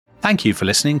Thank you for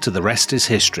listening to The Rest is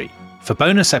History. For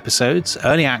bonus episodes,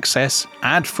 early access,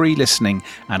 ad-free listening,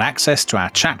 and access to our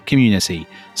chat community,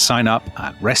 sign up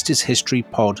at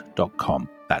restishistorypod.com.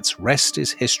 That's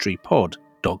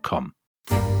restishistorypod.com.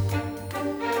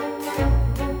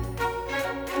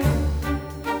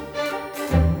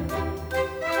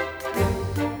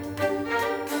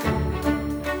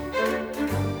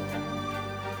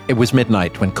 It was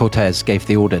midnight when Cortés gave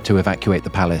the order to evacuate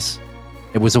the palace.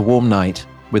 It was a warm night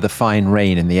with a fine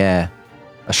rain in the air.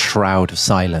 A shroud of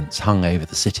silence hung over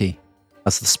the city.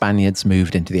 As the Spaniards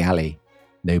moved into the alley,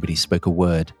 nobody spoke a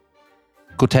word.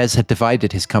 Cortés had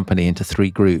divided his company into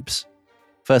 3 groups.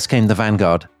 First came the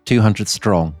vanguard, 200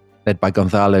 strong, led by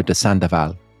Gonzalo de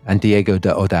Sandoval and Diego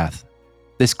de Ordaz.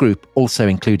 This group also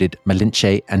included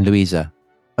Malinche and Luisa,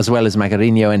 as well as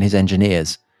Magariño and his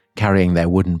engineers, carrying their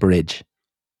wooden bridge.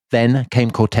 Then came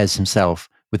Cortés himself,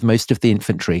 with most of the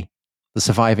infantry, the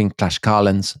surviving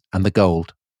Tlaxcalans, and the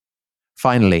gold.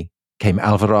 Finally came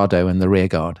Alvarado and the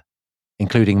rearguard,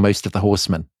 including most of the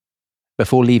horsemen.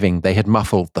 Before leaving, they had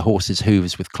muffled the horses'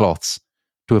 hooves with cloths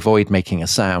to avoid making a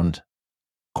sound.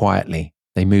 Quietly,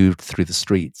 they moved through the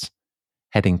streets,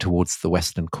 heading towards the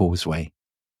western causeway.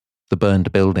 The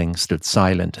burned buildings stood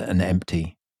silent and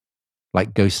empty,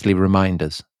 like ghostly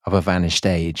reminders of a vanished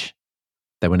age.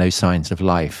 There were no signs of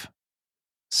life.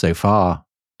 So far,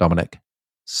 Dominic,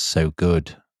 so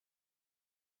good.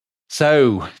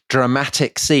 So,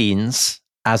 dramatic scenes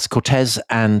as Cortés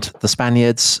and the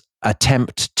Spaniards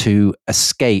attempt to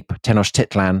escape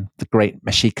Tenochtitlan, the great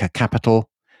Mexica capital,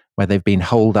 where they've been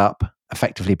holed up,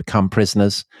 effectively become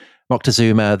prisoners.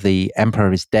 Moctezuma, the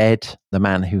emperor, is dead. The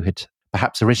man who had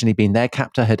perhaps originally been their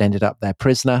captor had ended up their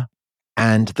prisoner.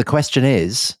 And the question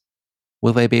is,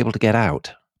 will they be able to get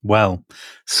out? Well,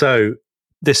 so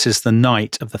this is the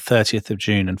night of the 30th of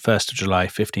June and 1st of July,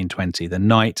 1520, the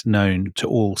night known to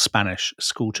all Spanish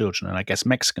schoolchildren, and I guess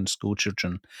Mexican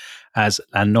schoolchildren, as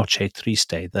La Noche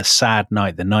Triste, the sad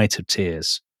night, the night of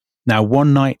tears. Now,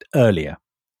 one night earlier,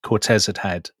 Cortés had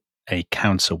had a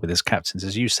council with his captains.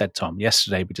 As you said, Tom,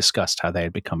 yesterday we discussed how they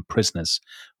had become prisoners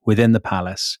within the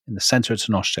palace in the center of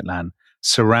Tenochtitlan,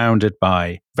 surrounded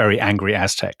by very angry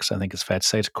Aztecs, I think it's fair to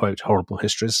say, to quote horrible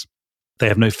histories. They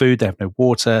have no food, they have no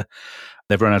water,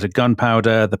 they've run out of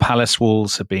gunpowder, the palace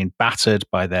walls have been battered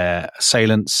by their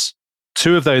assailants.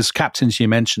 2 of those captains you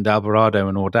mentioned, Alvarado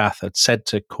and Ordaz, had said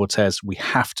to Cortés, we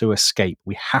have to escape,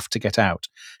 we have to get out.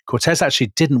 Cortés actually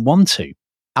didn't want to.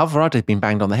 Alvarado had been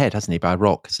banged on the head, hasn't he, by a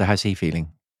rock, so how's he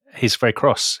feeling? He's very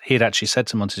cross. He had actually said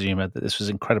to Montezuma that this was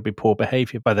incredibly poor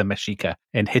behavior by the Mexica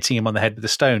in hitting him on the head with a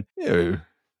stone.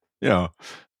 Yeah.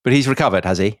 But he's recovered,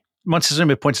 has he?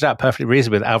 Montezuma pointed out perfectly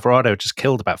reasonably that Alvarado just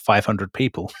killed about 500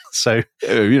 people. So,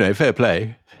 fair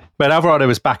play. But Alvarado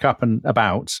was back up and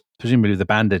about, presumably with a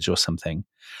bandage or something.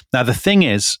 Now, the thing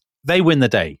is, they win the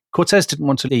day. Cortés didn't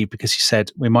want to leave because he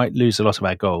said, we might lose a lot of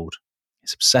our gold.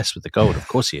 He's obsessed with the gold. Of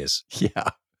course he is.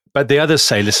 Yeah. But the others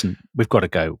say, listen, we've got to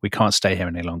go. We can't stay here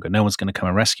any longer. No one's going to come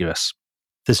and rescue us.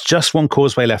 There's just one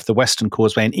causeway left, the Western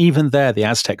Causeway. And even there, the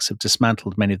Aztecs have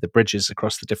dismantled many of the bridges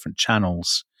across the different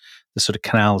channels, the sort of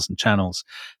canals and channels.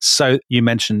 So you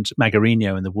mentioned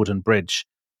Magariño and the wooden bridge.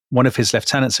 One of his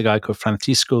lieutenants, a guy called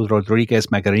Francisco Rodriguez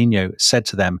Magariño, said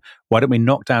to them, why don't we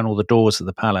knock down all the doors of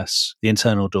the palace, the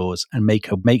internal doors, and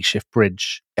make a makeshift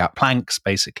bridge, planks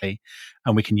basically,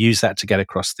 and we can use that to get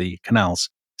across the canals.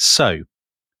 So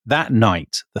that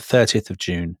night, the 30th of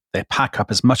June, they pack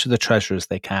up as much of the treasure as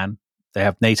they can. They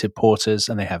have native porters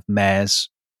and they have mares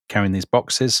carrying these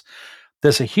boxes.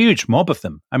 There's a huge mob of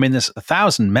them. I mean, there's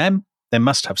 1,000 men. They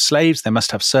must have slaves. They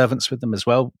must have servants with them as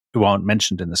well, who aren't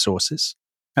mentioned in the sources.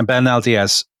 And Bernal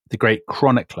Diaz, the great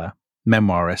chronicler,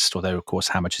 memoirist, although, of course,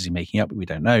 how much is he making up? We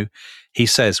don't know. He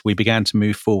says, we began to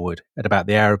move forward at about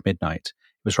the hour of midnight.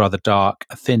 It was rather dark.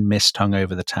 A thin mist hung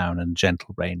over the town and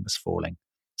gentle rain was falling.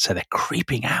 So they're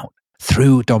creeping out.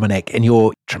 Through, Dominic, in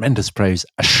your tremendous prose,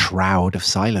 a shroud of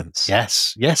silence.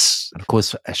 Yes. And of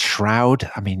course, a shroud,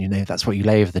 I mean, that's what you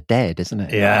lay over the dead, isn't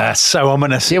it? Yeah, so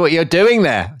ominous. See what you're doing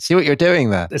there.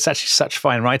 It's actually such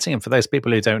fine writing. And for those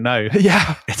people who don't know,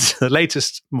 it's the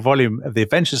latest volume of the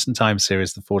Adventures in Time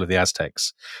series, The Fall of the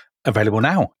Aztecs, available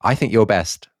now. I think you're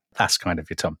best. That's kind of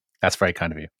you, Tom. That's very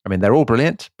kind of you. I mean, they're all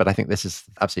brilliant, but I think this is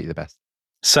absolutely the best.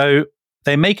 So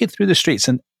they make it through the streets,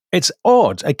 and it's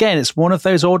odd. Again, it's one of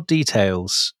those odd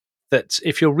details that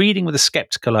if you're reading with a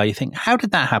skeptical eye, you think, how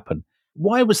did that happen?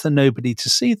 Why was there nobody to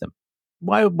see them?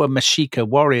 Why were Mexica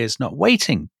warriors not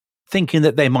waiting, thinking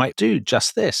that they might do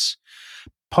just this?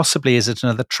 Possibly, is it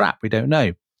another trap? We don't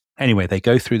know. Anyway, they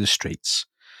go through the streets.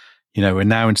 We're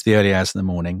now into the early hours of the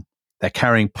morning. They're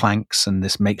carrying planks and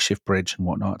this makeshift bridge and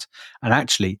whatnot. And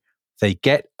actually, They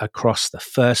get across the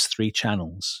first 3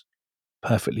 channels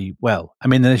perfectly well. I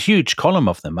mean, a huge column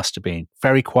of them must have been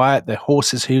very quiet. Their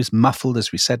horses' hooves muffled,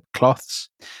 as we said, cloths.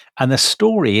 And the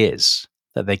story is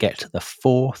that they get to the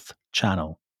 4th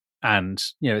channel. And,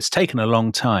 it's taken a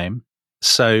long time.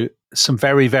 So some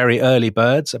very, very early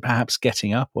birds are perhaps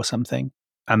getting up or something.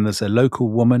 And there's a local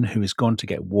woman who has gone to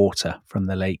get water from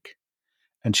the lake.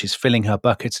 And she's filling her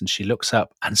buckets and she looks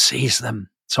up and sees them,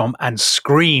 Tom, and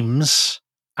screams.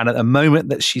 And at the moment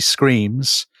that she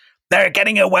screams, they're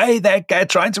getting away. They're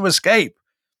trying to escape.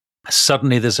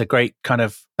 Suddenly, there's a great kind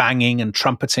of banging and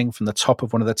trumpeting from the top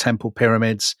of one of the temple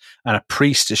pyramids. And a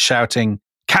priest is shouting,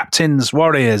 "Captains,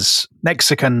 warriors,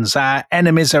 Mexicans, our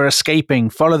enemies are escaping.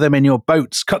 Follow them in your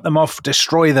boats. Cut them off.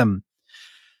 Destroy them."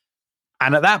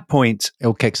 And at that point, it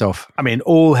all kicks off. I mean,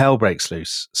 all hell breaks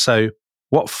loose. So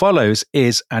what follows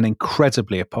is an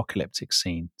incredibly apocalyptic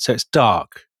scene. So it's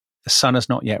dark. The sun has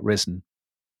not yet risen.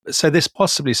 So this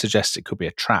possibly suggests it could be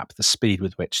a trap, the speed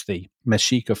with which the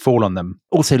Mexica fall on them.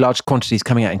 Also, large quantities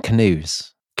coming out in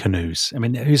canoes. Canoes. I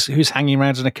mean, who's hanging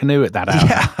around in a canoe at that hour?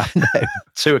 Yeah, I know.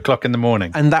 2 o'clock in the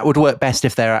morning. And that would work best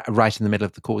if they're right in the middle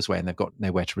of the causeway and they've got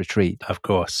nowhere to retreat. Of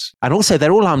course. And also,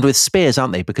 they're all armed with spears,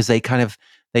 aren't they? Because they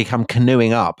come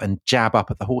canoeing up and jab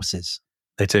up at the horses.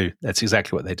 They do. That's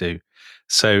exactly what they do.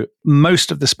 So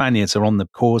most of the Spaniards are on the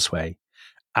causeway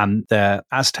and the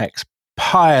Aztecs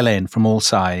pile in from all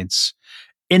sides.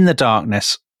 In the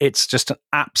darkness, it's just an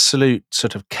absolute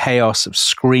sort of chaos of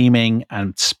screaming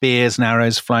and spears and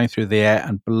arrows flying through the air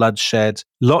and bloodshed.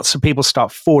 Lots of people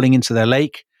start falling into the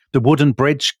lake. The wooden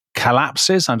bridge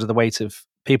collapses under the weight of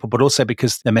people, but also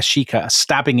because the Mexica are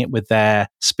stabbing it with their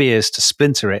spears to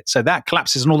splinter it. So that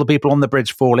collapses and all the people on the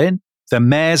bridge fall in. The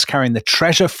mares carrying the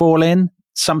treasure fall in.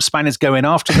 Some Spaniards go in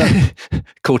after them.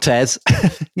 Cortez.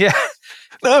 Yeah.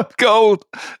 Oh, gold.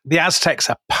 The Aztecs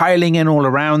are piling in all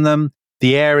around them.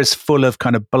 The air is full of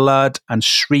kind of blood and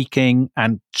shrieking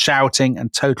and shouting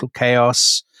and total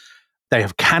chaos. They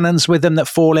have cannons with them that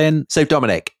fall in. So,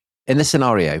 Dominic, in this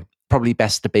scenario, probably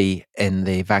best to be in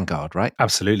the vanguard, right?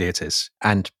 Absolutely it is.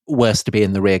 And worse to be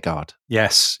in the rear guard.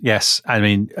 Yes. I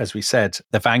mean, as we said,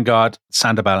 the vanguard,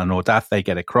 Sandoval and Ordaz, they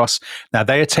get across. Now,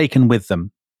 they are taken with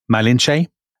them Malinche.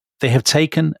 They have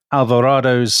taken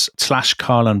Alvarado's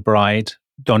Tlaxcalan bride,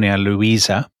 Doña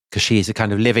Luisa. Because she is a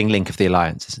kind of living link of the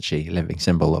alliance, isn't she? A living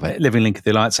symbol of it. Living link of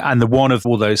the alliance. And the one of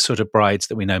all those sort of brides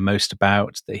that we know most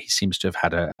about, that he seems to have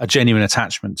had a genuine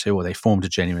attachment to, or they formed a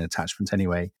genuine attachment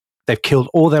anyway. They've killed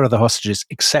all their other hostages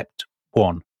except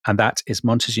one, and that is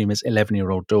Montezuma's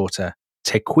 11-year-old daughter,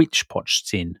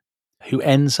 Tecuichpochtsin, who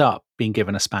ends up being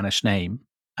given a Spanish name.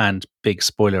 And big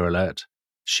spoiler alert,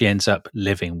 she ends up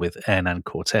living with Hernan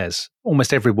Cortez.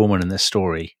 Almost every woman in this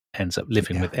story ends up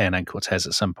living with Hernan Cortez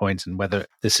at some point, and whether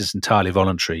this is entirely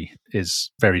voluntary is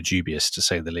very dubious, to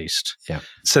say the least. Yeah.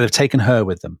 So they've taken her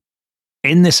with them.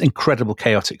 In this incredible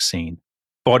chaotic scene,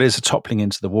 bodies are toppling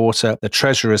into the water, the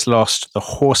treasure is lost, the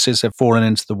horses have fallen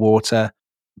into the water.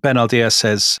 Bernal-Diaz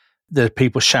says, the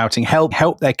people shouting, "Help,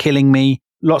 help, they're killing me."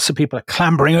 Lots of people are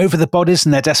clambering over the bodies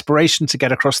in their desperation to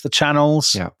get across the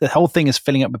channels. Yeah. The whole thing is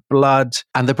filling up with blood.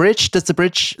 And the bridge, does the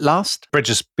bridge last? The bridge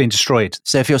has been destroyed.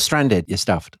 So if you're stranded, you're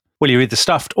stuffed. Well, you're either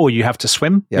stuffed or you have to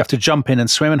swim. Yeah. You have to jump in and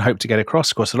swim and hope to get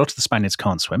across. Of course, a lot of the Spaniards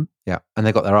can't swim. Yeah. And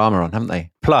they've got their armor on, haven't they?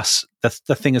 Plus, the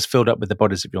thing is filled up with the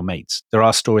bodies of your mates. There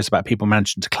are stories about people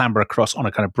managing to clamber across on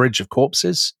a kind of bridge of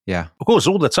corpses. Yeah. Of course,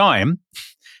 all the time,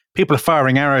 people are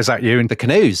firing arrows at you and The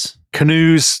canoes.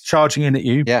 canoes charging in at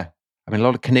you. Yeah. I mean, a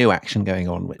lot of canoe action going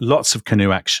on. Lots of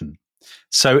canoe action.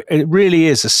 So it really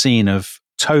is a scene of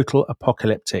total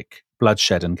apocalyptic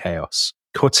bloodshed and chaos.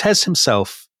 Cortez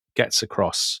himself gets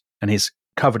across and he's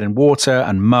covered in water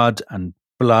and mud and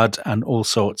blood and all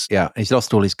sorts. Yeah. He's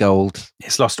lost all his gold.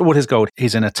 He's lost all his gold.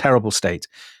 He's in a terrible state.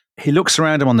 He looks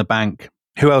around him on the bank.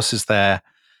 Who else is there?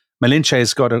 Malinche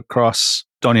has got across.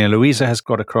 Doña Luisa has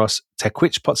got across.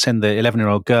 Tecuichpochtsin, the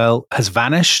 11-year-old girl, has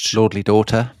vanished. Lordly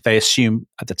daughter. They assume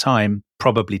at the time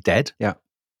probably dead. Yeah.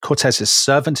 Cortez's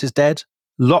servant is dead.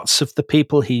 Lots of the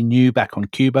people he knew back on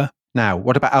Cuba. Now,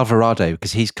 what about Alvarado?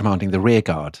 Because he's commanding the rear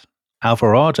guard.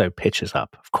 Alvarado pitches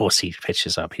up. Of course he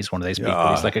pitches up. He's one of those people.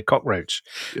 He's like a cockroach.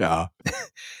 Yeah.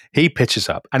 He pitches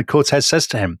up and Cortez says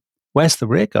to him, "Where's the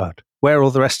rear guard? Where are all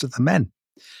the rest of the men?"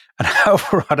 And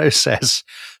Alvarado says,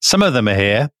 "Some of them are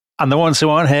here. And the ones who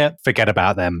aren't here, forget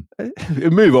about them."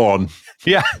 Move on.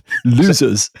 Yeah.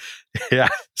 Losers. Yeah.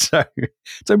 So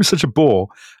don't be such a bore.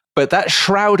 But that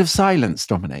shroud of silence,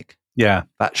 Dominic. Yeah.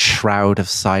 That shroud of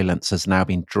silence has now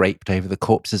been draped over the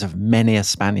corpses of many a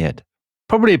Spaniard.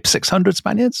 Probably 600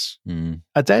 Spaniards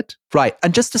are dead. Right.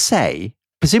 And just to say,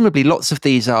 presumably lots of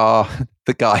these are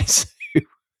the guys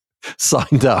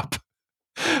signed up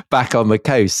back on the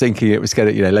coast, thinking it was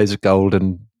going to, loads of gold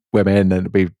and women, and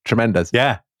it'd be tremendous.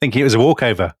 Yeah, thinking it was a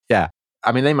walkover. Yeah.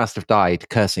 I mean, they must have died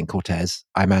cursing Cortez,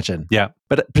 I imagine. Yeah.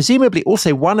 But presumably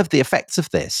also one of the effects of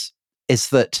this is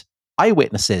that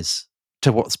eyewitnesses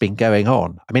to what's been going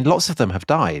on, I mean, lots of them have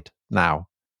died now.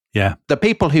 Yeah. The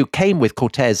people who came with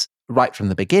Cortez right from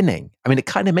the beginning, I mean, it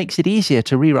kind of makes it easier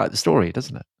to rewrite the story,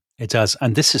 doesn't it? It does.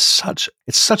 And this is such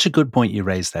a good point you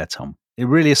raised there, Tom. It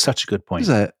really is such a good point. Is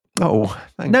it? Oh,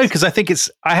 thanks. No, because I think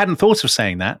I hadn't thought of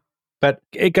saying that, but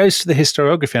it goes to the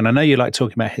historiography. And I know you like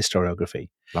talking about historiography.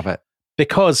 Love it.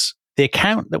 Because the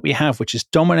account that we have, which is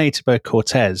dominated by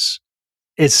Cortez,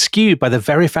 is skewed by the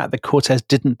very fact that Cortez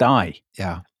didn't die.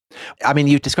 Yeah. I mean,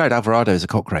 you described Alvarado as a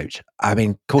cockroach. I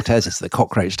mean, Cortez is the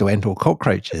cockroach to end all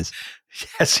cockroaches.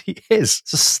 Yes, he is.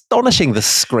 It's astonishing the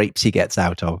scrapes he gets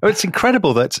out of. It's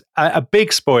incredible that a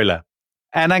big spoiler,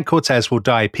 Hernan Cortez will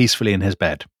die peacefully in his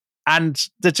bed. And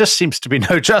there just seems to be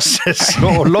no justice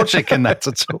or logic in that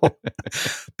at all.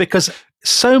 Because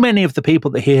so many of the people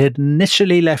that he had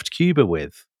initially left Cuba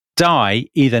with die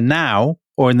either now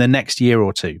or in the next year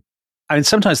or two. I mean,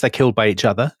 sometimes they're killed by each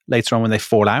other later on when they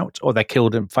fall out, or they're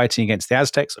killed in fighting against the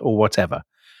Aztecs or whatever.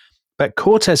 But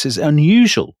Cortez is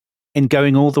unusual in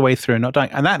going all the way through and not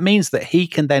dying. And that means that he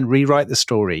can then rewrite the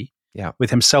story with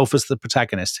himself as the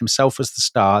protagonist, himself as the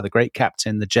star, the great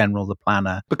captain, the general, the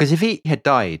planner. Because if he had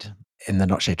died in the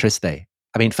Noche Triste,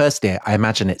 I mean, firstly, I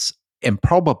imagine it's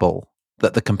improbable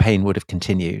that the campaign would have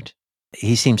continued.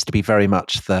 He seems to be very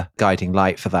much the guiding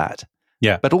light for that.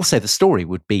 Yeah. But also the story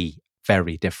would be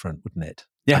very different, wouldn't it?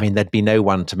 Yeah. I mean, there'd be no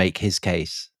one to make his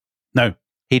case. No.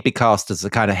 He'd be cast as the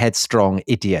kind of headstrong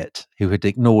idiot who had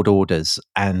ignored orders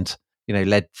and,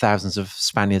 led thousands of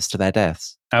Spaniards to their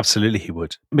deaths. Absolutely he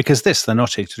would. Because the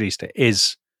Noche Triste,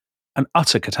 is an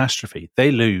utter catastrophe.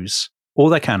 They lose all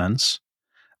their cannons.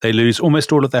 They lose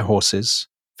almost all of their horses.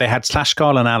 They had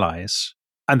Tlaxcalan allies,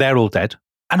 and they're all dead.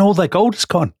 And all their gold is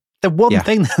gone. The one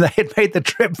thing that they had made the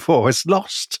trip for is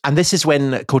lost. And this is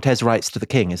when Cortez writes to the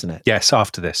king, isn't it? Yes,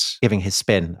 after this. Giving his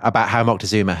spin about how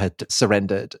Moctezuma had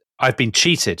surrendered. I've been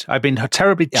cheated. I've been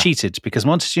terribly cheated because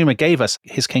Montezuma gave us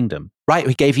his kingdom. Right,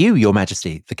 he gave you, Your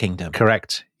Majesty, the kingdom.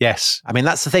 Correct. Yes. I mean,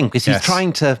 that's the thing, because he's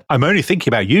trying to... I'm only thinking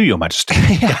about you, Your Majesty.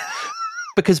 Yeah.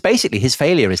 Because basically his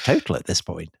failure is total at this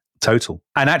point. Total.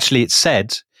 And actually it's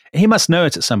said, he must know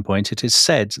it at some point, it is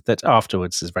said that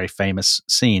afterwards, this very famous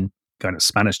scene, going to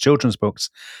Spanish children's books,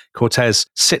 Cortez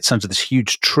sits under this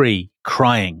huge tree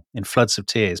crying in floods of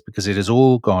tears because it has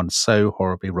all gone so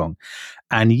horribly wrong.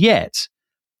 And yet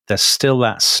there's still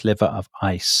that sliver of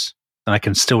ice. And I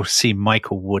can still see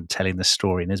Michael Wood telling the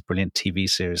story in his brilliant TV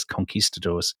series,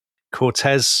 Conquistadors.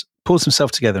 Cortez pulls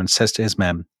himself together and says to his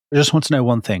men, I just want to know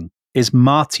one thing. Is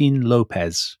Martin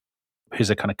Lopez, who's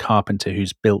a kind of carpenter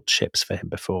who's built ships for him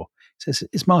before, says,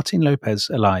 is Martin Lopez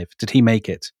alive? Did he make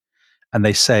it? And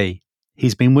they say,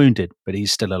 he's been wounded, but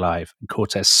he's still alive. And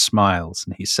Cortez smiles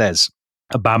and he says,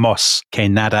 Vamos, que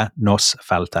nada nos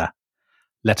falta.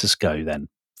 Let us go then,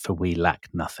 for we lack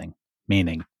nothing.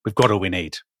 Meaning, we've got all we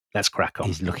need. Let's crack on.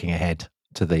 He's looking ahead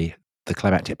to the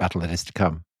climactic battle that is to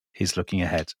come. He's looking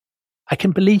ahead. I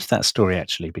can believe that story,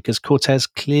 actually, because Cortez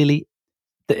clearly,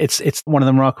 it's one of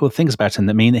the remarkable things about him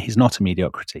that mean that he's not a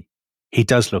mediocrity. He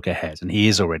does look ahead and he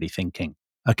is already thinking,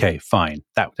 okay, fine,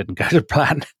 that didn't go to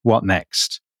plan. What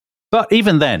next? But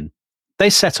even then, they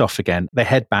set off again. They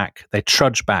head back. They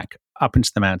trudge back up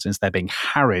into the mountains. They're being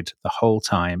harried the whole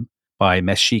time by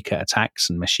Mexica attacks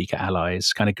and Mexica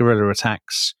allies, kind of guerrilla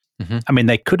attacks. Mm-hmm. I mean,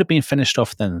 they could have been finished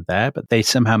off then and there, but they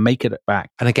somehow make it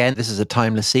back. And again, this is a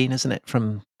timeless scene, isn't it,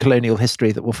 from colonial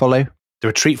history that will follow? The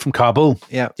retreat from Kabul.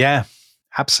 Yeah. Yeah,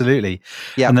 absolutely.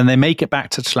 Yeah. And then they make it back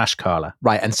to Tlaxcala.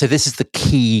 Right. And so this is the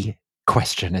key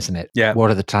question, isn't it? Yeah.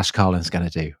 What are the Tlaxcalans going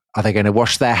to do? Are they going to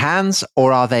wash their hands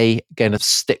or are they going to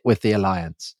stick with the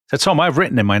alliance? So, Tom, I've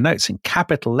written in my notes in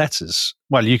capital letters.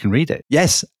 Well, you can read it.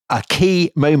 Yes. A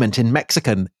key moment in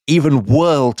Mexican, even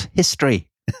world history.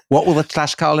 What will the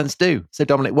Tlaxcalans do? So,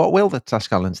 Dominic, what will the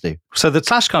Tlaxcalans do? So the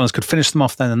Tlaxcalans could finish them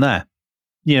off then and there.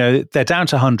 You know, they're down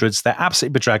to hundreds. They're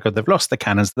absolutely bedraggled. They've lost their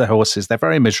cannons, their horses. They're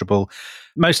very miserable.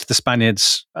 Most of the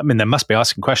Spaniards, I mean, they must be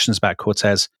asking questions about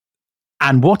Cortez.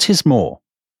 And what is more,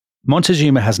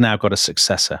 Montezuma has now got a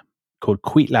successor called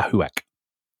Cuitlahuac.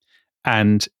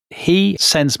 And he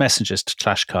sends messengers to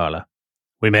Tlaxcala.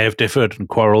 We may have differed and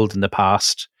quarreled in the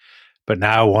past, but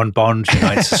now one bond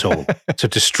unites us all to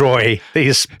destroy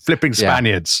these flipping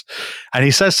Spaniards. Yeah. And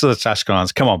he says to the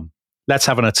Tlaxcalans, come on, let's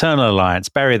have an eternal alliance,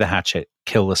 bury the hatchet,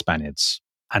 kill the Spaniards.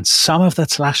 And some of the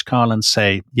Tlaxcalans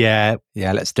say, yeah,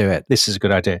 let's do it. This is a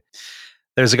good idea.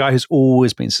 There's a guy who's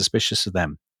always been suspicious of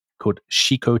them called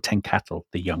Xicotencatl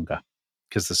the Younger,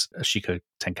 because there's a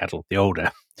Xicotencatl the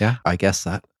Older. Yeah, I guess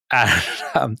that.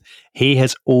 And he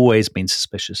has always been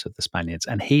suspicious of the Spaniards.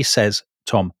 And he says,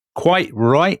 Tom, quite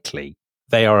rightly,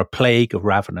 they are a plague of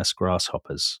ravenous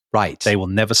grasshoppers. Right. They will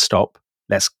never stop.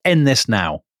 Let's end this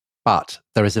now. But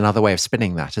there is another way of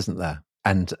spinning that, isn't there?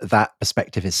 And that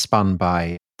perspective is spun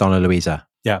by Donna Luisa,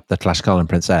 the Tlaxcalan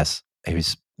princess,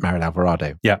 who's married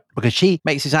Alvarado. Yeah. Because she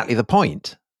makes exactly the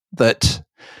point that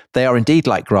they are indeed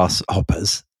like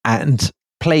grasshoppers and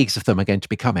plagues of them are going to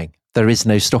be coming. There is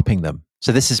no stopping them.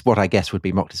 So this is what I guess would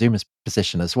be Moctezuma's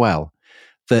position as well,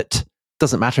 that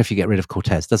doesn't matter if you get rid of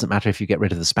Cortez, doesn't matter if you get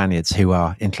rid of the Spaniards who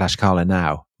are in Tlaxcala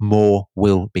now, more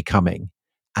will be coming.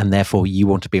 And therefore you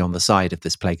want to be on the side of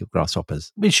this plague of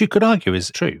grasshoppers. Which you could argue is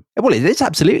true. Well, it is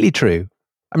absolutely true.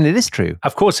 I mean, it is true.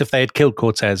 Of course, if they had killed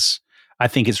Cortez, I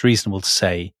think it's reasonable to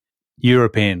say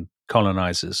European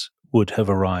colonizers would have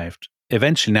arrived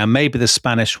eventually. Now, maybe the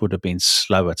Spanish would have been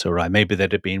slower to arrive. Maybe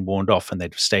they'd have been warned off and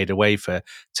they'd have stayed away for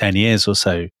 10 years or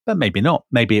so. But maybe not.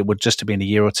 Maybe it would just have been a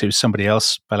year or two. Somebody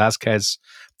else, Velázquez,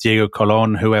 Diego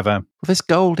Colón, whoever. Well, there's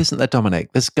gold, isn't there,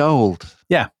 Dominic? There's gold.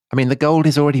 Yeah. I mean, the gold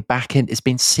is already back in, it's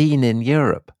been seen in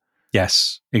Europe.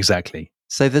 Yes, exactly.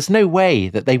 So there's no way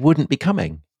that they wouldn't be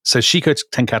coming. So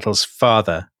Xicotencatl's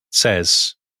father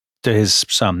says to his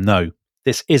son, no,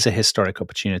 this is a historic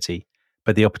opportunity,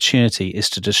 but the opportunity is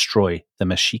to destroy the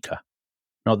Mexica,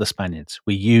 not the Spaniards.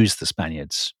 We use the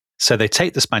Spaniards. So they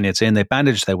take the Spaniards in, they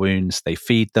bandage their wounds, they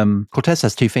feed them. Cortez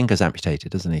has 2 fingers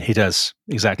amputated, doesn't he? He does,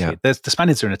 exactly. Yeah. The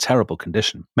Spaniards are in a terrible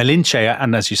condition. Malinche,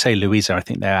 and as you say, Luisa, I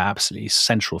think they're absolutely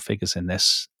central figures in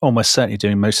this, almost certainly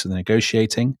doing most of the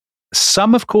negotiating.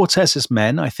 Some of Cortez's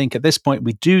men, I think at this point,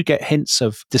 we do get hints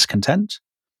of discontent.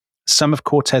 Some of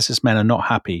Cortez's men are not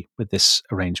happy with this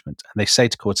arrangement. And they say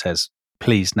to Cortez,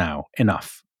 please now,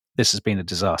 enough. This has been a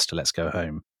disaster. Let's go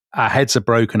home. Our heads are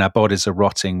broken. Our bodies are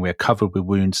rotting. We're covered with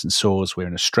wounds and sores. We're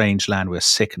in a strange land. We're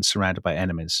sick and surrounded by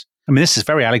enemies. I mean, this is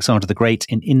very Alexander the Great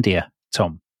in India,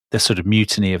 Tom. The sort of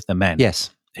mutiny of the men. Yes.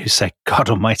 Who say, God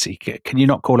almighty, can you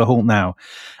not call a halt now?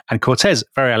 And Cortez,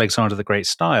 very Alexander the Great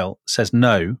style, says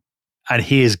no. And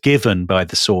he is given by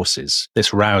the sources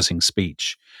this rousing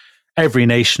speech. Every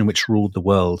nation which ruled the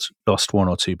world lost 1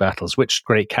 or 2 battles. Which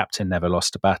great captain never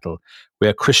lost a battle? We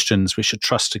are Christians. We should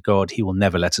trust to God. He will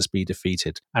never let us be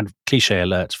defeated. And cliche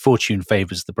alert, fortune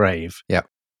favors the brave. Yeah.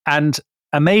 And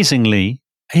amazingly,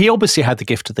 he obviously had the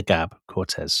gift of the gab,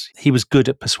 Cortez. He was good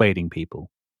at persuading people.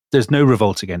 There's no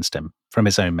revolt against him from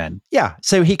his own men. Yeah.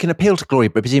 So he can appeal to glory,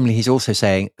 but presumably he's also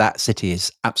saying that city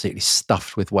is absolutely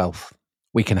stuffed with wealth.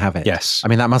 We can have it. Yes. I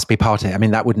mean, that must be part of it. I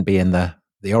mean, that wouldn't be in the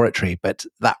oratory, but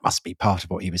that must be part of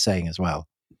what he was saying as well.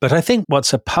 But I think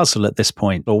what's a puzzle at this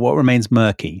point, or what remains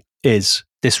murky, is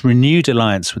this renewed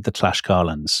alliance with the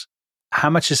Tlaxcalans. How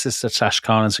much is this the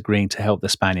Tlaxcalans agreeing to help the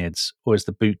Spaniards, or is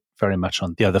the boot very much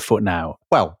on the other foot now?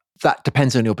 Well, that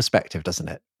depends on your perspective, doesn't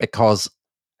it? Because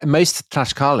most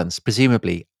Tlaxcalans,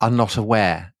 presumably, are not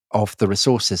aware of the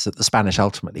resources that the Spanish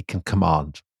ultimately can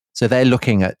command. So they're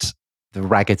looking at the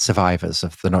ragged survivors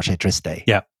of the Noche Triste.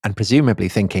 Yeah. And presumably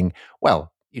thinking,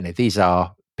 well, these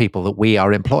are people that we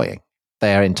are employing.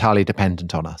 They are entirely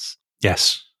dependent on us.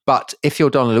 Yes. But if you're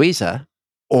Donna Luisa,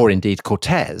 or indeed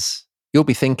Cortez, you'll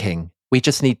be thinking, we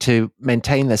just need to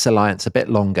maintain this alliance a bit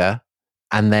longer,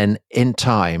 and then in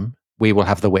time, we will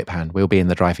have the whip hand. We'll be in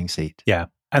the driving seat. Yeah.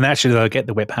 And actually, they'll get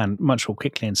the whip hand much more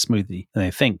quickly and smoothly than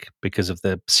they think because of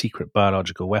the secret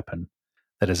biological weapon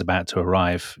that is about to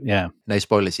arrive. Yeah. No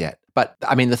spoilers yet. But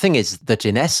I mean, the thing is that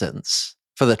in essence,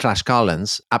 for the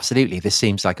Tlaxcalans, absolutely, this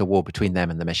seems like a war between them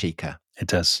and the Mexica. It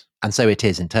does. And so it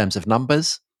is in terms of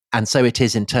numbers. And so it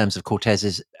is in terms of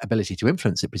Cortez's ability to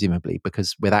influence it, presumably,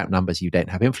 because without numbers, you don't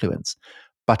have influence.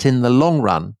 But in the long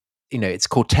run, it's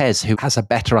Cortez who has a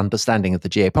better understanding of the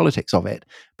geopolitics of it,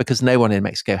 because no one in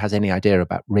Mexico has any idea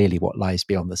about really what lies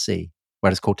beyond the sea,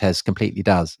 whereas Cortez completely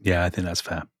does. Yeah, I think that's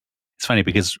fair. It's funny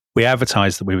because we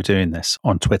advertised that we were doing this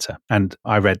on Twitter, and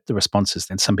I read the responses,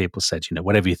 and some people said,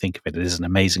 whatever you think of it, it is an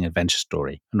amazing adventure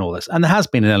story and all this. And there has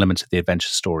been an element of the adventure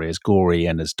story, as gory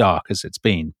and as dark as it's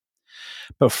been.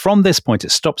 But from this point,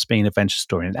 it stops being an adventure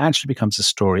story and it actually becomes a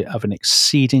story of an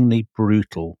exceedingly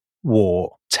brutal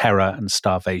war, terror and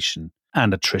starvation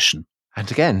and attrition. And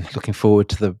again, looking forward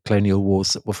to the colonial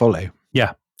wars that will follow.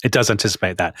 Yeah. It does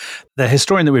anticipate that. The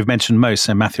historian that we've mentioned most,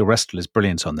 so Matthew Restle, is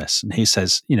brilliant on this. And he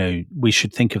says, we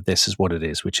should think of this as what it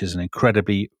is, which is an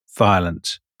incredibly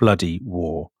violent, bloody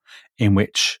war in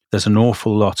which there's an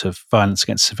awful lot of violence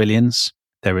against civilians.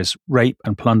 There is rape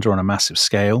and plunder on a massive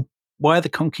scale. Why are the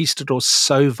conquistadors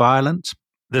so violent?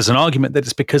 There's an argument that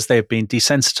it's because they have been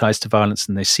desensitized to violence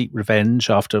and they seek revenge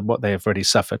after what they have already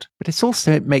suffered. But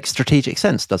it makes strategic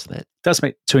sense, doesn't it? It does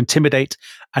make to intimidate,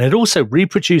 and it also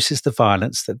reproduces the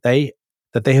violence that they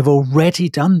have already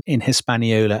done in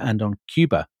Hispaniola and on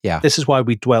Cuba. Yeah. This is why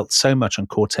we dwelt so much on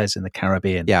Cortez in the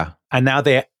Caribbean. Yeah. And now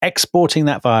they're exporting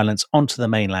that violence onto the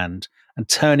mainland and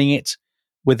turning it,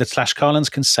 with the Tlaxcalans'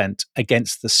 consent,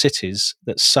 against the cities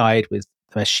that side with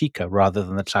the Mexica rather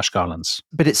than the Tlaxcalans.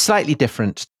 But it's slightly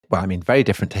different. Well, I mean, very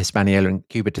different to Hispaniola and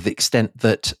Cuba to the extent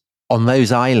that on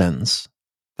those islands,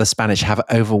 the Spanish have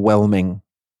overwhelming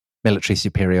military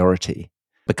superiority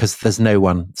because there's no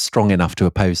one strong enough to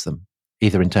oppose them,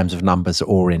 either in terms of numbers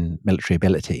or in military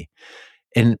ability.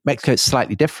 In Mexico, it's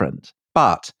slightly different.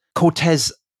 But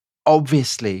Cortez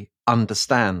obviously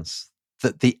understands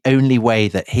that the only way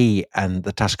that he and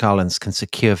the Tlaxcalans can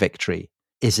secure victory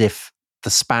is if the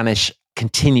Spanish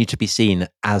continue to be seen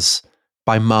as,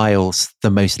 by miles,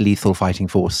 the most lethal fighting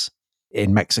force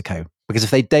in Mexico. Because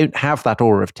if they don't have that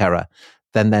aura of terror,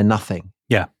 then they're nothing.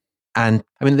 Yeah. And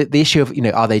I mean, the issue of,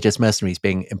 are they just mercenaries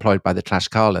being employed by the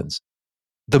Tlaxcalans?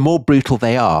 The more brutal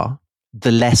they are,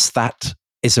 the less that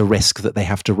is a risk that they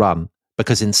have to run,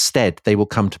 because instead they will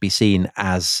come to be seen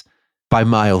as, by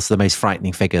miles, the most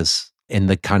frightening figures in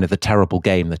the kind of the terrible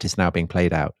game that is now being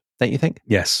played out. Don't you think?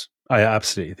 Yes, I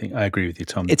absolutely think. I agree with you,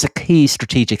 Tom. It's a key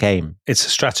strategic aim. It's a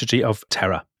strategy of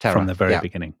terror from the very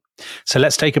beginning. So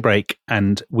let's take a break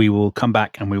and we will come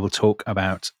back and we will talk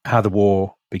about how the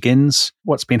war begins,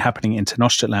 what's been happening in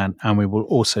Tenochtitlan, and we will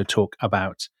also talk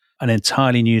about an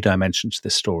entirely new dimension to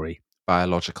this story.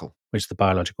 Biological. Which is the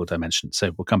biological dimension.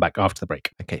 So we'll come back after the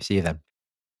break. Okay, see you then.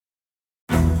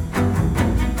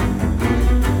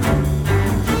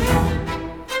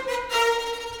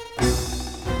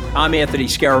 I'm Anthony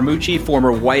Scaramucci,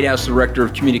 former White House Director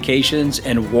of Communications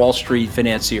and Wall Street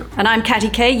financier. And I'm Katty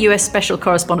Kay, US Special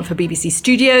Correspondent for BBC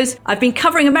Studios. I've been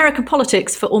covering American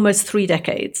politics for almost 3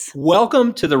 decades.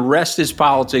 Welcome to The Rest is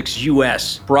Politics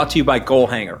US, brought to you by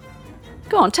Goalhanger.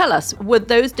 Go on, tell us, were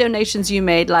those donations you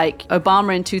made, like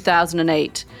Obama in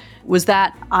 2008, was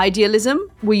that idealism?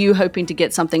 Were you hoping to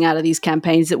get something out of these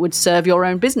campaigns that would serve your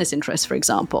own business interests, for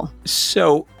example?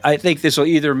 So I think this will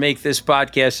either make this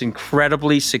podcast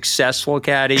incredibly successful,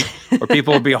 Katty, or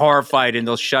people will be horrified and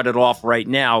they'll shut it off right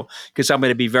now because I'm going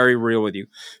to be very real with you.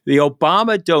 The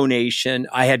Obama donation,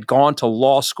 I had gone to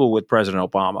law school with President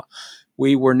Obama.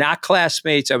 We were not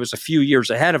classmates. I was a few years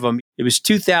ahead of him. It was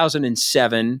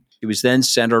 2007. He was then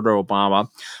Senator Obama.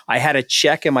 I had a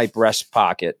check in my breast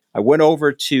pocket. I went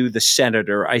over to the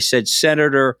senator. I said,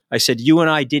 Senator, you and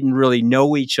I didn't really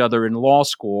know each other in law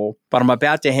school, but I'm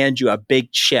about to hand you a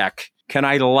big check. Can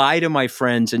I lie to my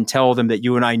friends and tell them that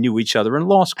you and I knew each other in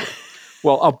law school?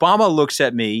 Well, Obama looks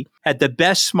at me, had the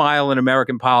best smile in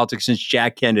American politics since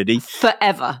Jack Kennedy.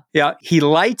 Forever. Yeah, he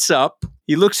lights up.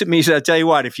 He looks at me and says, I'll tell you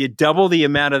what, if you double the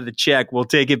amount of the check, we'll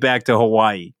take it back to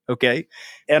Hawaii. Okay.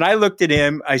 And I looked at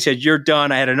him. I said, you're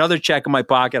done. I had another check in my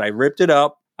pocket. I ripped it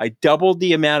up. I doubled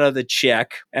the amount of the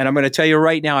check. And I'm going to tell you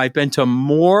right now, I've been to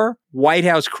more White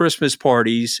House Christmas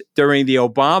parties during the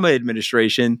Obama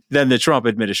administration than the Trump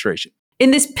administration. In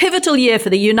this pivotal year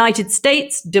for the United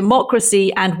States,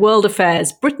 democracy, and world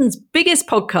affairs, Britain's biggest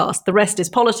podcast, The Rest is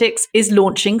Politics, is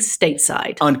launching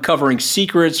stateside. Uncovering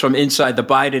secrets from inside the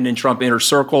Biden and Trump inner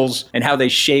circles and how they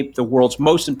shape the world's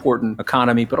most important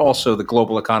economy, but also the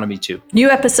global economy too. New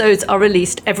episodes are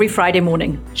released every Friday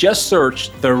morning. Just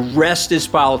search The Rest is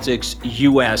Politics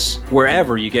US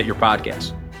wherever you get your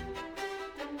podcasts.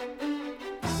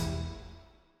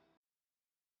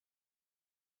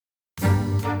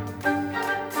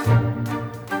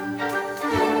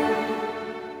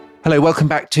 Hello, welcome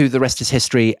back to The Rest is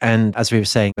History. And as we were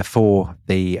saying before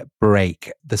the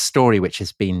break, the story, which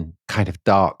has been kind of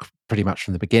dark pretty much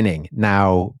from the beginning,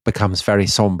 now becomes very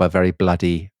somber, very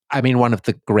bloody. I mean, one of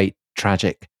the great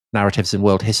tragic narratives in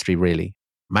world history, really.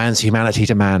 Man's humanity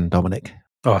to man, Dominic.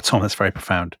 Oh, Tom, that's very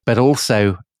profound. But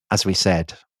also, as we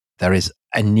said, there is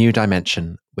a new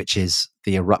dimension, which is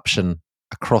the eruption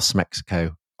across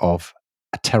Mexico of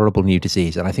a terrible new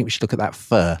disease. And I think we should look at that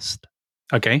first.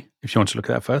 Okay, if you want to look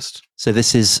at that first. So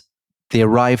this is the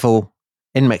arrival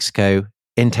in Mexico,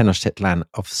 in Tenochtitlan,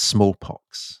 of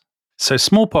smallpox. So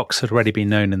smallpox had already been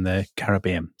known in the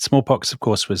Caribbean. Smallpox, of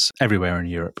course, was everywhere in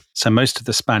Europe. So most of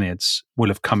the Spaniards will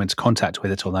have come into contact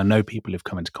with it, or I know people who've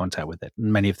come into contact with it.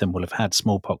 And many of them will have had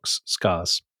smallpox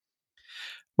scars.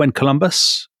 When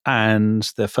Columbus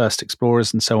and the first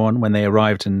explorers and so on, when they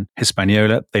arrived in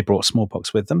Hispaniola, they brought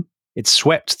smallpox with them. It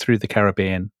swept through the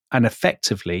Caribbean. And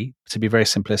effectively, to be very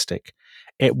simplistic,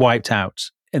 it wiped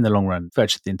out in the long run,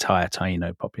 virtually the entire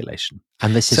Taino population.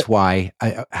 And this is why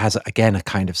it has, again, a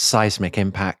kind of seismic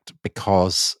impact,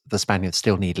 because the Spaniards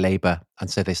still need labor. And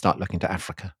so they start looking to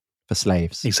Africa for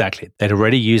slaves. Exactly. They'd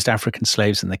already used African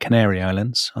slaves in the Canary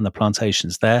Islands on the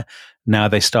plantations there. Now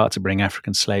they start to bring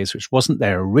African slaves, which wasn't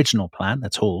their original plan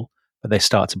at all, but they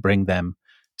start to bring them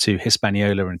to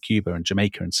Hispaniola and Cuba and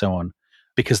Jamaica and so on,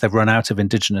 because they've run out of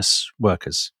indigenous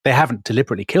workers. They haven't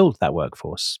deliberately killed that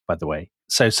workforce, by the way.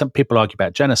 So some people argue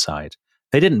about genocide.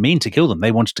 They didn't mean to kill them.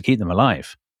 They wanted to keep them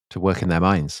alive. To work in their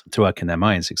mines. To work in their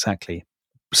mines, exactly.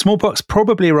 Smallpox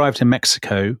probably arrived in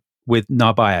Mexico with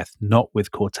Narvaez, not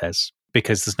with Cortez,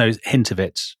 because there's no hint of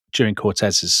it during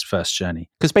Cortez's first journey.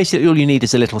 Because basically all you need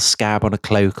is a little scab on a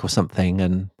cloak or something,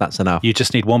 and that's enough. You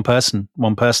just need one person.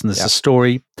 One person. There's a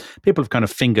story. People have kind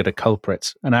of fingered a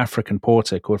culprit, an African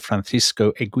porter called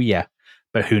Francisco Eguilla.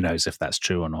 But who knows if that's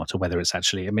true or not, or whether it's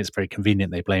actually, I mean, it's very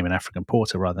convenient they blame an African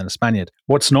porter rather than a Spaniard.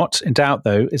 What's not in doubt,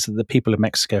 though, is that the people of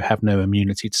Mexico have no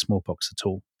immunity to smallpox at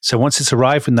all. So once it's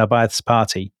arrived with Narvaez's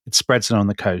party, it spreads along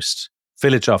the coast,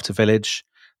 village after village.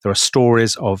 There are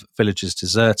stories of villages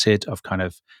deserted, of kind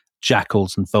of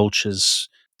jackals and vultures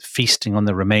feasting on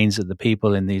the remains of the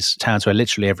people in these towns where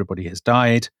literally everybody has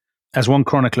died. As one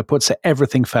chronicler puts it,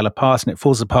 everything fell apart, and it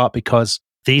falls apart because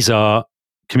these are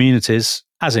communities,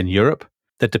 as in Europe,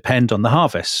 that depend on the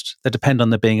harvest, that depend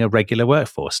on there being a regular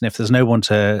workforce. And if there's no one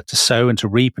to sow and to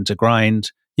reap and to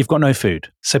grind, you've got no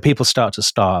food. So people start to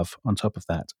starve on top of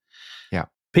that. Yeah.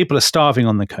 People are starving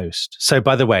on the coast. So,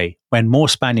 by the way, when more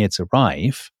Spaniards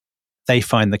arrive, they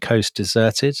find the coast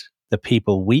deserted, the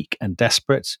people weak and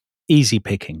desperate, easy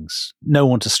pickings, no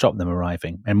one to stop them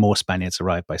arriving, and more Spaniards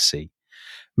arrive by sea.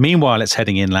 Meanwhile, it's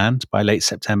heading inland. By late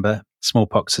September,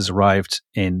 smallpox has arrived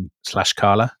in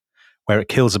Tlaxcala, where it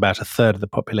kills about a third of the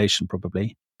population,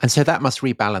 probably. And so that must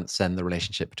rebalance then the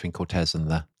relationship between Cortez and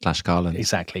the Tlaxcalans.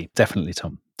 Exactly. Definitely,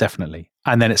 Tom. Definitely.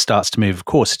 And then it starts to move. Of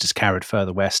course, it is carried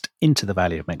further west into the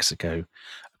Valley of Mexico,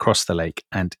 across the lake,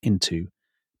 and into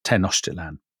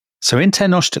Tenochtitlan. So in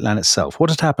Tenochtitlan itself, what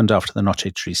had happened after the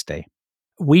Noche Triste?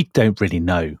 We don't really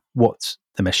know what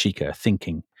the Mexica are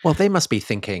thinking. Well, they must be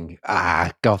thinking,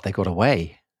 God, they got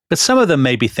away. But some of them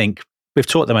maybe think, we've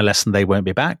taught them a lesson, they won't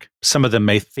be back. Some of them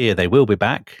may fear they will be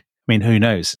back. I mean, who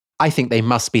knows? I think they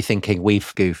must be thinking,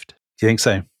 we've goofed. Do you think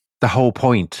so? The whole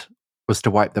point was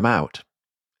to wipe them out.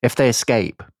 If they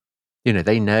escape,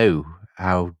 they know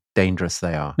how dangerous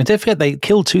they are. I mean, don't forget, they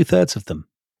killed 2/3 of them.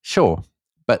 Sure.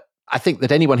 But I think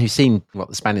that anyone who's seen what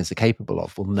the Spaniards are capable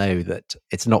of will know that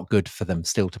it's not good for them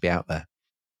still to be out there.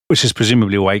 Which is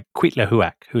presumably why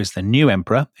Cuitlahuac, who is the new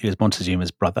emperor, who is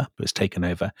Montezuma's brother, who has taken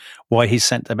over, why he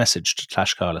sent a message to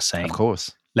Tlaxcala saying, of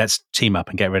course, let's team up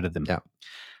and get rid of them. Yeah.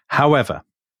 However,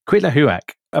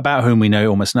 Cuitlahuac, about whom we know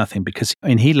almost nothing, because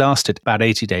he lasted about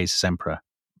 80 days as emperor,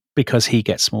 because he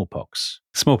gets smallpox.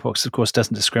 Smallpox, of course,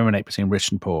 doesn't discriminate between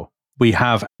rich and poor. We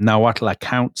have Nahuatl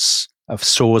accounts of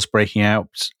sores breaking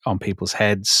out on people's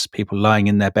heads, people lying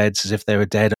in their beds as if they were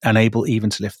dead, unable even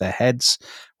to lift their heads.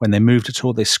 When they moved at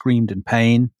all, they screamed in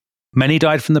pain. Many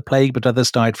died from the plague, but others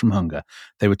died from hunger.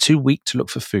 They were too weak to look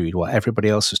for food, while everybody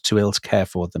else was too ill to care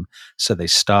for them, so they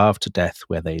starved to death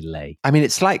where they lay. I mean,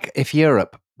 it's like if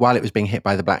Europe, while it was being hit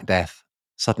by the Black Death,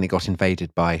 suddenly got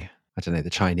invaded by, the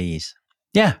Chinese.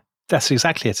 Yeah, that's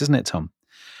exactly it, isn't it, Tom?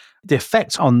 The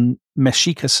effect on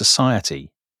Mexica society,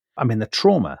 the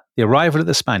trauma, the arrival of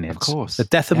the Spaniards, of course, the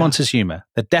death of Montezuma,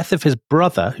 the death of his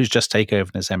brother, who's just taken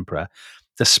over as emperor,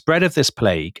 the spread of this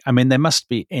plague, they must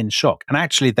be in shock. And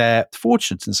actually, they're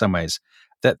fortunate in some ways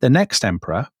that the next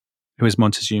emperor, who is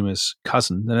Montezuma's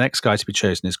cousin, the next guy to be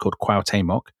chosen is called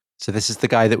Cuauhtémoc. So this is the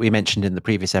guy that we mentioned in the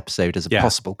previous episode as a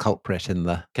possible culprit in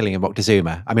the killing of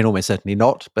Moctezuma. Almost certainly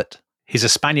not, but... He's a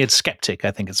Spaniard skeptic,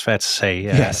 I think it's fair to say,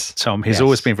 yes. Tom. He's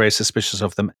always been very suspicious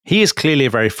of them. He is clearly a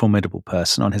very formidable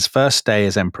person. On his first day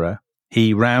as emperor,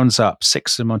 he rounds up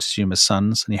 6 of Montezuma's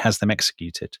sons and he has them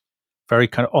executed. Very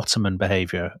kind of Ottoman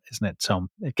behavior, isn't it, Tom?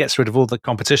 It gets rid of all the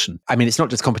competition. It's not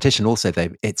just competition also, though.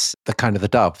 It's the kind of the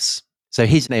doves. So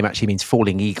his name actually means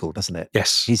falling eagle, doesn't it?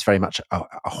 Yes. He's very much a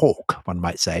hawk, one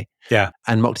might say. Yeah.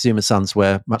 And Moctezuma's sons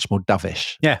were much more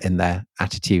dovish in their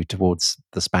attitude towards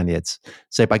the Spaniards.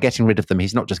 So by getting rid of them,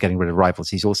 he's not just getting rid of rivals,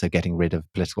 he's also getting rid of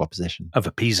political opposition. Of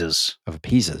appeasers. Of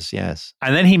appeasers, yes.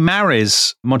 And then he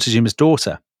marries Montezuma's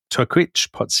daughter,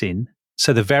 Toaquitch-Potzin.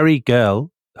 So the very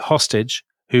girl, hostage,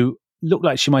 who looked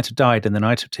like she might have died in the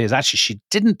Night of Tears. Actually, she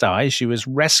didn't die. She was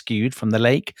rescued from the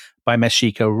lake by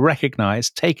Mexica,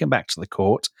 recognized, taken back to the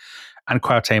court, and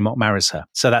Cuauhtémoc marries her.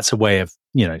 So that's a way of,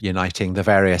 uniting the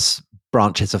various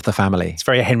branches of the family. It's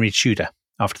very Henry Tudor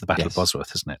after the Battle of Yes.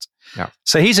 Bosworth, isn't it? Yeah.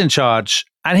 So he's in charge,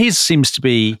 and he seems to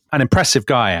be an impressive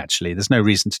guy, actually. There's no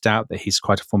reason to doubt that he's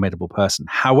quite a formidable person.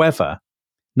 However,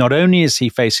 not only is he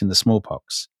facing the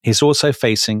smallpox, he's also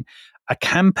facing a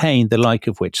campaign the like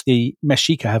of which the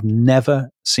Mexica have never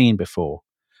seen before,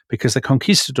 because the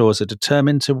conquistadors are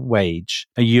determined to wage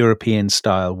a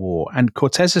European-style war. And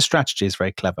Cortez's strategy is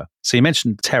very clever. So you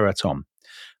mentioned terror, Tom.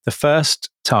 The first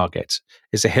target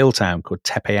is a hill town called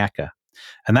Tepeaca,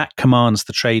 and that commands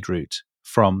the trade route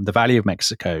from the Valley of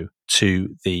Mexico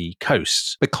to the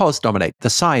coast. Because, Dominic, the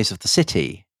size of the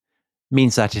city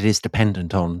means that it is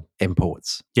dependent on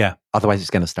imports. Yeah. Otherwise, it's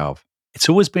going to starve. It's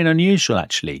always been unusual,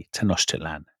 actually,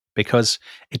 Tenochtitlan, because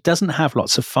it doesn't have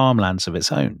lots of farmlands of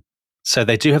its own. So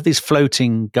they do have these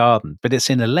floating gardens, but it's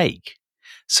in a lake.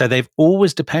 So they've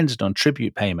always depended on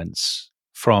tribute payments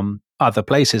from other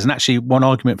places. And actually, one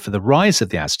argument for the rise of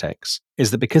the Aztecs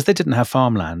is that because they didn't have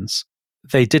farmlands,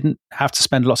 they didn't have to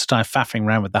spend lots of time faffing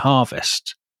around with the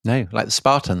harvest. No, like the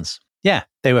Spartans. Yeah,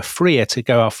 they were freer to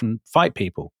go off and fight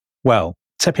people. Well,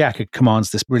 Tepeaca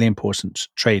commands this really important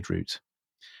trade route.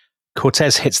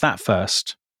 Cortez hits that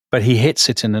first, but he hits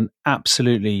it in an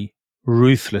absolutely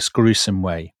ruthless, gruesome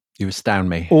way. You astound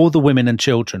me. All the women and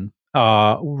children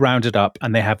are rounded up,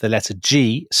 and they have the letter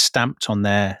G stamped on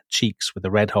their cheeks with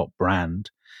a red-hot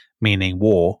brand, meaning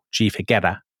war, G for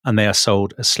guerra, and they are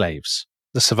sold as slaves.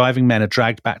 The surviving men are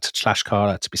dragged back to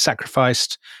Tlaxcala to be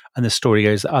sacrificed, and the story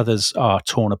goes that others are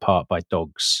torn apart by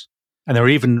dogs. And there are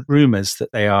even rumors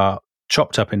that they are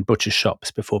chopped up in butcher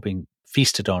shops before being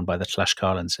feasted on by the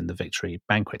Tlaxcalans in the victory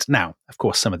banquet. Now, of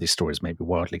course, some of these stories may be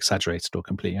wildly exaggerated or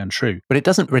completely untrue. But it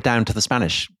doesn't redound to the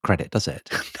Spanish credit, does it?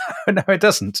 No, it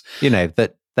doesn't. You know,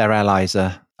 that their allies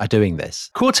are doing this.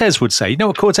 Cortez would say, you know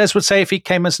what Cortez would say if he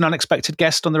came as an unexpected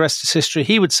guest on The Rest is History?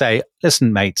 He would say,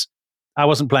 listen, mate, I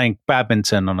wasn't playing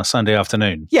badminton on a Sunday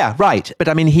afternoon. Yeah, right. But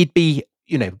I mean, he'd be,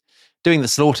 you know, doing the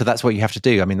slaughter. That's what you have to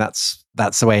do. I mean, that's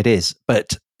the way it is.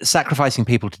 But sacrificing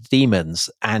people to demons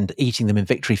and eating them in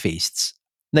victory feasts,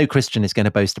 no Christian is going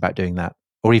to boast about doing that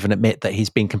or even admit that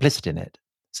he's been complicit in it.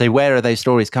 So where are those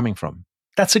stories coming from?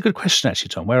 That's a good question, actually,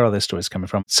 Tom. Where are those stories coming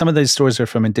from? Some of those stories are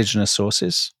from indigenous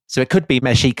sources. So it could be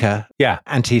Mexica,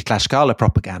 anti-Tlaxcala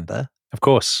propaganda. Of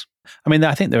course. I mean,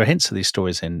 I think there are hints of these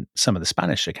stories in some of the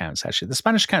Spanish accounts, actually. The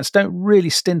Spanish accounts don't really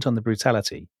stint on the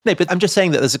brutality. No, but I'm just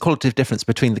saying that there's a qualitative difference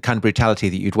between the kind of brutality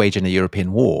that you'd wage in a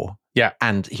European war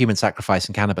and human sacrifice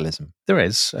and cannibalism. There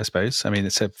is, I suppose. I mean,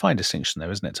 it's a fine distinction, though,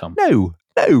 isn't it, Tom? No.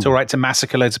 It's all right to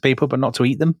massacre loads of people, but not to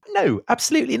eat them? No,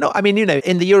 absolutely not. I mean, you know,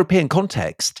 in the European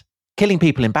context, killing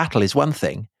people in battle is one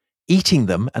thing. Eating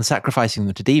them and sacrificing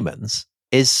them to demons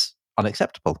is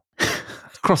unacceptable.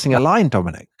 Crossing a line,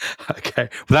 Dominic. Okay.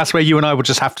 Well, that's where you and I will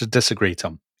just have to disagree,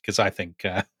 Tom, because I think...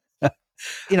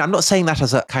 you know, I'm not saying that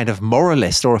as a kind of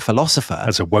moralist or a philosopher.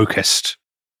 As a wokist.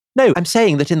 No, I'm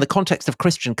saying that in the context of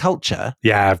Christian culture...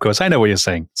 Yeah, of course. I know what you're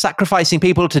saying. Sacrificing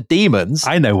people to demons...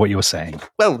 I know what you're saying.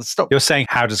 Well, stop. You're saying,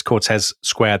 how does Cortez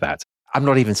square that? I'm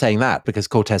not even saying that because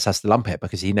Cortez has to lump it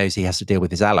because he knows he has to deal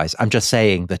with his allies. I'm just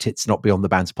saying that it's not beyond the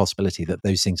bounds of possibility that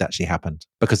those things actually happened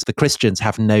because the Christians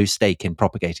have no stake in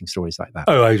propagating stories like that.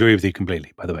 Oh, I agree with you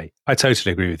completely, by the way. I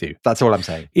totally agree with you. That's all I'm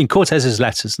saying. In Cortez's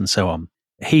letters and so on,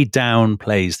 he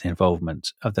downplays the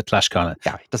involvement of the Tlaxcala.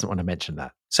 Yeah, he doesn't want to mention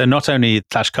that. So not only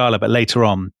Tlaxcala, but later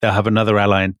on, they'll have another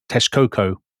ally in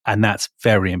Texcoco, and that's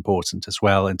very important as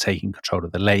well in taking control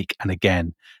of the lake. And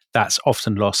again, that's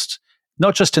often lost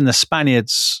not just in the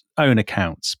Spaniards' own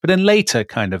accounts, but in later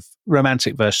kind of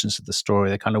romantic versions of the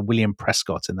story, the kind of William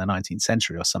Prescott in the 19th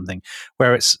century or something,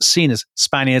 where it's seen as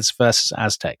Spaniards versus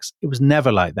Aztecs. It was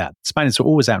never like that. Spaniards were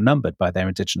always outnumbered by their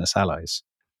indigenous allies.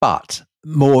 But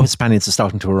more Spaniards are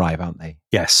starting to arrive, aren't they?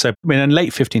 Yes. So, I mean, in late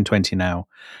 1520 now,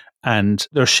 and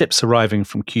there are ships arriving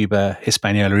from Cuba,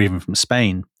 Hispaniola, even from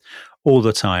Spain, all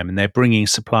the time, and they're bringing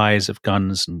supplies of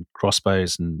guns and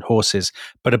crossbows and horses,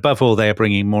 but above all, they are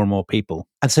bringing more and more people.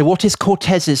 And so what is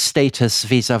Cortez's status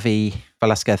vis-a-vis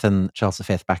Velasquez and Charles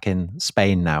V back in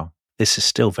Spain now? This is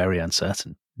still very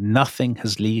uncertain. Nothing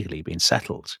has legally been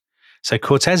settled. So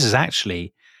Cortez is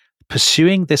actually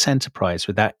pursuing this enterprise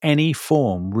without any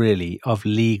form, really, of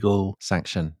legal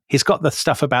sanction. He's got the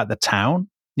stuff about the town.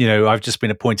 You know, I've just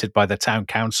been appointed by the town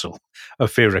council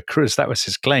of Veracruz. That was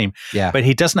his claim. Yeah. But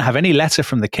he doesn't have any letter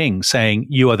from the king saying,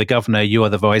 you are the governor, you are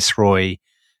the viceroy,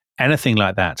 anything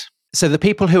like that. So the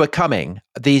people who are coming,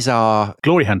 these are...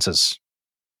 glory hunters.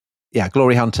 Yeah,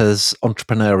 glory hunters,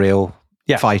 entrepreneurial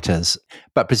fighters.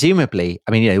 But presumably,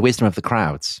 I mean, you know, wisdom of the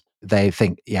crowds. They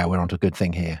think, yeah, we're onto a good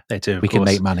thing here. They do, We can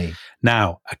make money.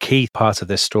 Now, a key part of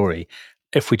this story,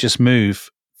 if we just move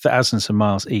thousands of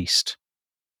miles east,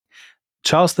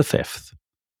 Charles V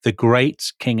the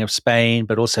great king of Spain,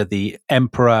 but also the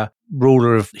emperor,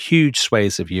 ruler of huge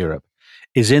swathes of Europe,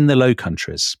 is in the Low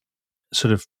Countries,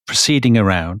 sort of proceeding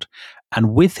around.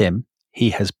 And with him,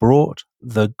 he has brought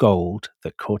the gold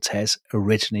that Cortez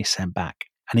originally sent back.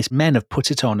 And his men have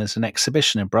put it on as an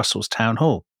exhibition in Brussels Town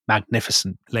Hall.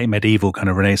 Magnificent, late medieval kind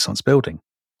of Renaissance building.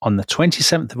 On the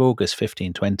 27th of August,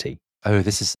 1520, Oh,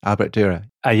 this is Albrecht Dürer.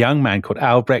 a young man called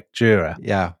Albrecht Dürer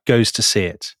Yeah. goes to see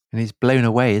it. And he's blown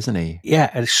away, isn't he?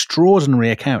 Yeah, an extraordinary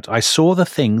account. I saw the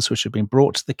things which had been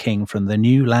brought to the king from the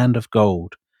new land of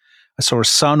gold. I saw a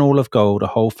sun all of gold, a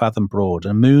whole fathom broad,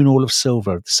 a moon all of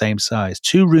silver of the same size,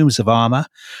 2 rooms of armor,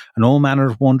 and all manner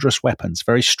of wondrous weapons,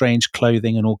 very strange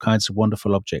clothing, and all kinds of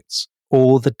wonderful objects.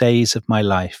 All the days of my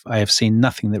life I have seen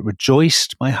nothing that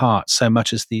rejoiced my heart so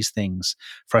much as these things,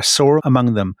 for I saw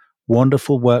among them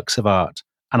wonderful works of art,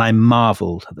 and I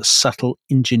marveled at the subtle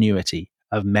ingenuity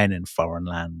of men in foreign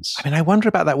lands. I mean, I wonder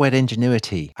about that word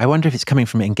ingenuity. I wonder if it's coming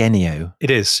from ingenio, It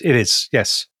is,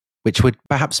 yes. which would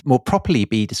perhaps more properly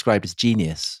be described as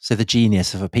genius. So the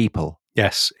genius of a people.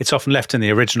 Yes, it's often left in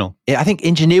the original. I think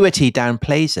ingenuity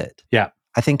downplays it. Yeah.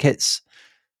 I think it's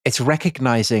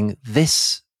recognizing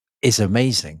this is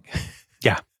amazing.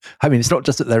 Yeah. I mean, it's not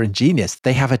just that they're ingenious.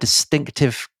 They have a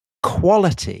distinctive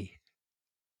quality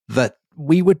that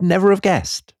we would never have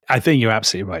guessed. I think you're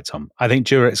absolutely right, Tom. I think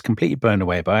Dürer is completely blown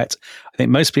away by it. I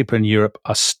think most people in Europe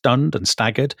are stunned and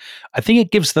staggered. I think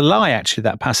it gives the lie, actually,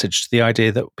 that passage, to the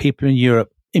idea that people in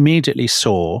Europe immediately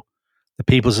saw the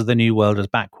peoples of the New World as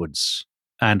backwards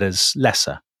and as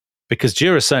lesser. Because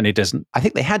Dürer certainly doesn't. I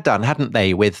think they had done, hadn't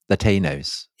they, with the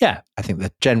Tainos? Yeah. I think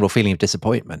the general feeling of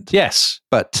disappointment. Yes.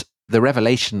 But the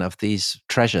revelation of these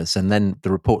treasures and then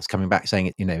the reports coming back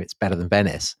saying, it's better than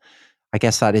Venice, I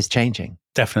guess that is changing.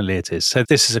 Definitely it is. So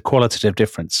this is a qualitative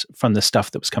difference from the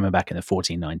stuff that was coming back in the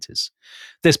 1490s.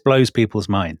 This blows people's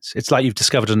minds. It's like you've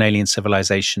discovered an alien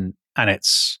civilization and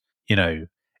it's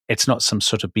not some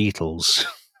sort of Beatles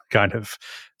kind of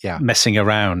messing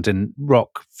around in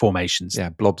rock formations. Yeah,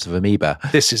 blobs of amoeba.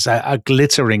 This is a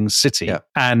glittering city. Yeah.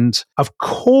 And of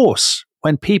course,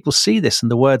 when people see this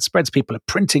and the word spreads, people are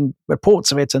printing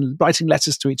reports of it and writing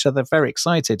letters to each other, very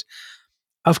excited.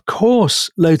 Of course,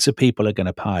 loads of people are going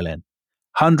to pile in.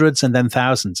 Hundreds and then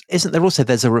thousands. Isn't there also,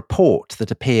 there's a report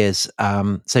that appears,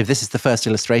 so this is the first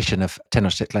illustration of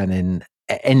Tenochtitlan in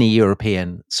any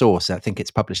European source. I think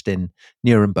it's published in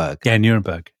Nuremberg. Yeah,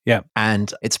 Nuremberg. Yeah.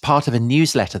 And it's part of a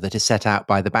newsletter that is set out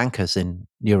by the bankers in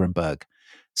Nuremberg.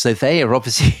 So they are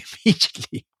obviously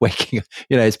immediately waking up.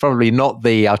 It's probably not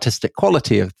the artistic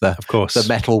quality of the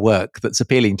metal work that's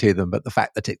appealing to them, but the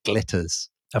fact that it glitters.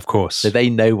 Of course. So they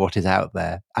know what is out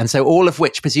there. And so all of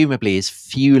which presumably is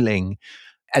fueling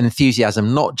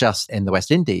enthusiasm, not just in the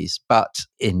West Indies, but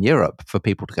in Europe for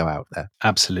people to go out there.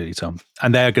 Absolutely, Tom.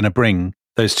 And they're going to bring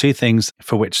those 2 things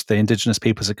for which the indigenous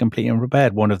peoples are completely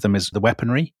unprepared. One of them is the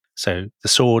weaponry. So the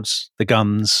swords, the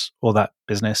guns, all that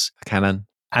business. The cannon.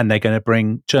 And they're going to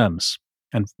bring germs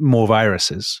and more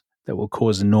viruses that will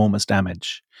cause enormous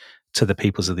damage to the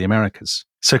peoples of the Americas.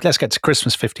 So let's get to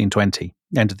Christmas 1520,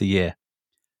 end of the year.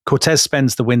 Cortez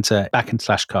spends the winter back in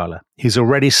Tlaxcala. He's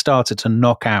already started to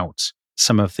knock out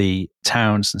some of the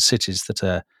towns and cities that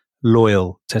are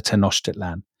loyal to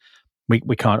Tenochtitlan. We're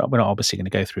not obviously going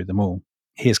to go through them all.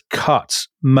 He has cut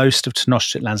most of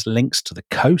Tenochtitlan's links to the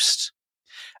coast,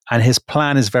 and his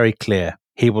plan is very clear.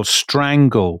 He will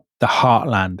strangle the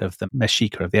heartland of the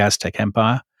Mexica, of the Aztec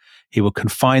Empire. He will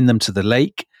confine them to the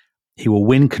lake. He will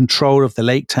win control of the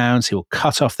lake towns. He will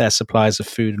cut off their supplies of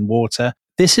food and water.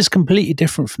 This is completely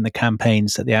different from the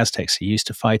campaigns that the Aztecs are used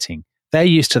to fighting. They're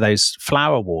used to those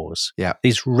flower wars. Yeah.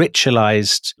 These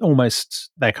ritualized,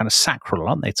 almost, they're kind of sacral,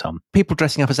 aren't they, Tom? People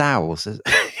dressing up as owls.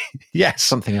 Yes.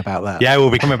 Something about that. Yeah, we'll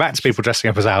be coming back to people dressing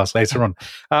up as owls later on.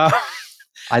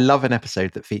 I love an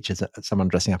episode that features someone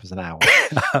dressing up as an owl.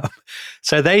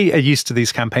 So they are used to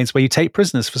these campaigns where you take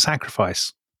prisoners for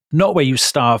sacrifice, not where you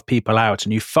starve people out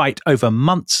and you fight over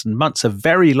months and months, a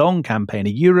very long campaign,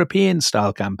 a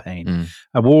European-style campaign,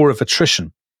 a war of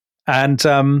attrition. And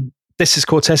this is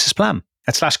Cortez's plan.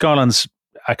 And Tlaxcalans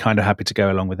are kind of happy to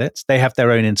go along with it. They have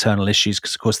their own internal issues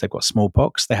because, of course, they've got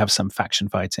smallpox. They have some faction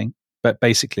fighting, but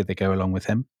basically they go along with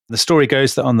him. The story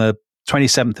goes that on the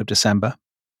 27th of December,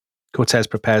 Cortez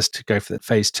prepares to go for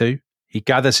phase 2. He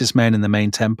gathers his men in the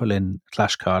main temple in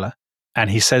Tlaxcala, and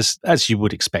he says, as you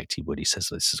would expect he would, he says,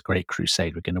 this is a great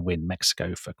crusade. We're going to win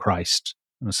Mexico for Christ,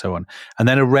 and so on. And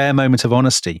then a rare moment of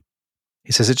honesty.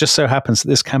 He says, it just so happens that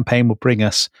this campaign will bring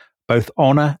us both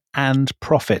honor and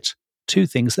profit, 2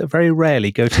 things that very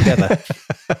rarely go together.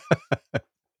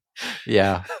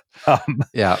 Yeah.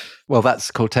 Yeah. Well,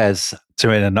 that's Cortez.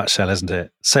 To in a nutshell, isn't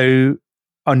it? So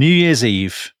On New Year's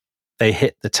Eve, they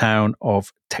hit the town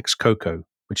of Texcoco,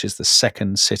 which is the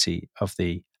second city of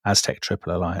the Aztec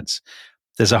Triple Alliance.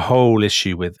 There's a whole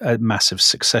issue with a massive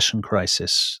succession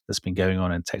crisis that's been going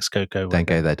on in Texcoco. Don't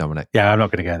go there, Dominic. Yeah, I'm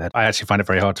not going to go there. I actually find it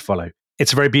very hard to follow.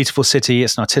 It's a very beautiful city.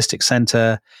 It's an artistic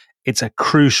center. It's a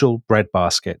crucial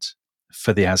breadbasket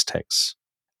for the Aztecs.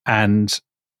 And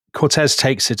Cortez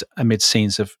takes it amid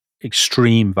scenes of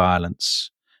extreme violence.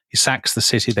 He sacks the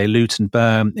city. They loot and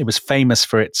burn. It was famous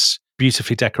for its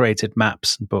beautifully decorated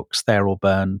maps and books. They're all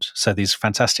burned. So these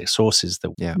fantastic sources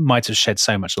that might have shed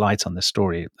so much light on this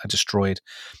story are destroyed.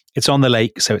 It's on the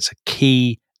lake, so it's a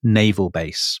key naval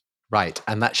base. Right.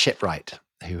 And that shipwright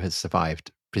who has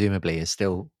survived, presumably, is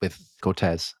still with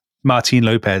Cortez. Martin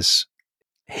Lopez.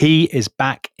 He is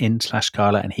back in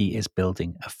Tlaxcala and he is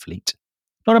building a fleet.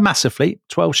 Not a massive fleet,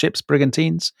 12 ships,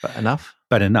 brigantines. But enough?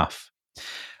 But enough.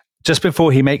 Just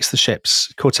before he makes the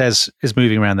ships, Cortez is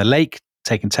moving around the lake,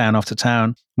 taking town after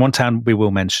town. One town we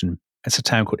will mention, it's a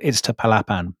town called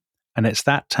Iztapalapan. And it's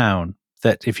that town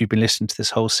that, if you've been listening to this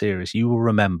whole series, you will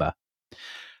remember.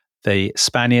 The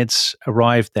Spaniards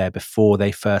arrived there before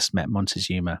they first met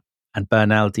Montezuma. And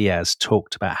Bernal Diaz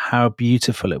talked about how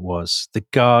beautiful it was. The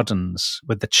gardens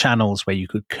with the channels where you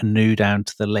could canoe down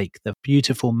to the lake, the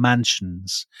beautiful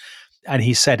mansions. And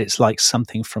he said it's like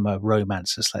something from a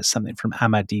romance. It's like something from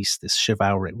Amadis, this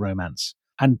chivalric romance.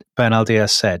 And Bernal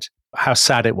Diaz said how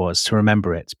sad it was to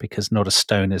remember it because not a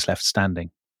stone is left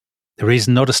standing. The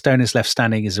reason not a stone is left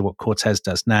standing is what Cortez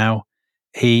does now.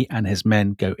 He and his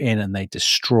men go in and they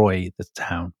destroy the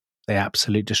town. They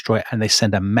absolutely destroy it. And they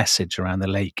send a message around the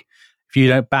lake. If you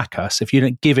don't back us, if you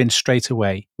don't give in straight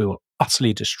away, we will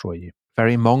utterly destroy you.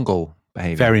 Very Mongol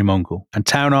behavior. Very Mongol. And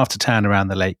town after town around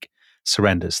the lake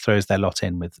surrenders, throws their lot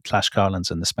in with the Tlaxcalans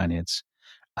and the Spaniards.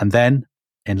 And then,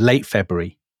 in late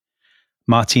February,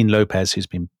 Martin Lopez, who's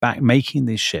been back making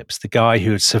these ships, the guy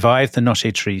who had survived the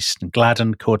Noche Triste and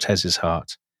gladdened Cortez's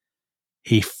heart,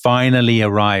 he finally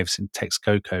arrives in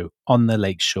Texcoco on the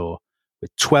lake shore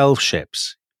with 12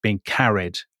 ships being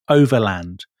carried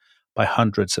overland by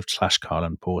hundreds of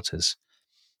Tlaxcalan porters.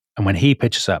 And when he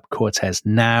pitches up, Cortez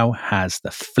now has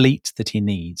the fleet that he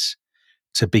needs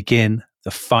to begin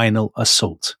the final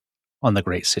assault on the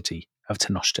great city of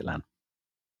Tenochtitlan.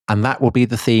 And that will be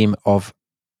the theme of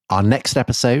our next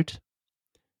episode,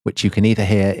 which you can either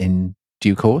hear in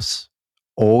due course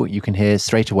or you can hear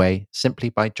straight away simply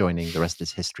by joining the Rest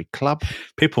is History Club.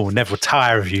 People will never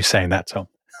tire of you saying that, Tom.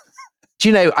 Do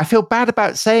you know, I feel bad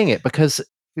about saying it because,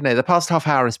 you know, the past half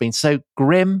hour has been so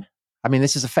grim. I mean,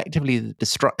 this is effectively the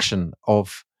destruction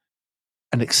of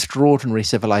an extraordinary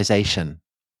civilization.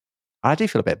 I do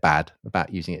feel a bit bad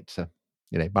about using it to,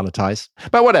 you know, monetize.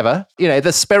 But whatever, you know,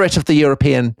 the spirit of the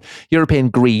European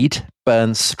greed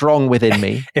burns strong within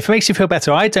me. If it makes you feel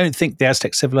better, I don't think the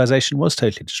Aztec civilization was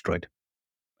totally destroyed.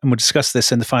 And we'll discuss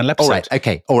this in the final episode. All right,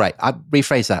 okay, all right. I'll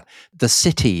rephrase that. The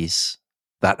cities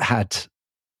that had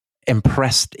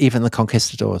impressed even the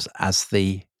conquistadors as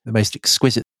the most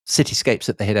exquisite cityscapes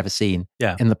that they had ever seen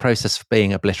in the process of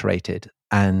being obliterated.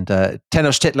 And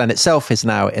Tenochtitlan itself is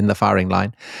now in the firing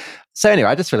line. So anyway,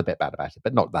 I just feel a bit bad about it,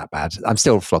 but not that bad. I'm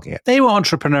still flogging it. They were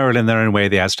entrepreneurial in their own way,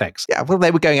 the Aztecs. Yeah, well,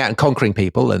 they were going out and conquering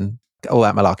people and all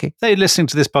that malarkey. They listening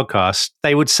to this podcast,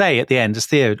 they would say at the end, as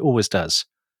Theo always does,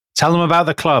 tell them about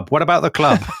the club. What about the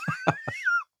club?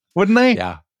 Wouldn't they?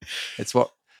 Yeah. It's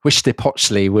what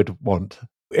Huitzilopochtli would want.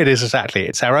 It is exactly.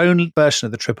 It's our own version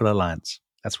of the Triple Alliance.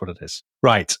 That's what it is.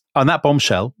 Right. On that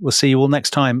bombshell, we'll see you all next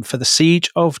time for the Siege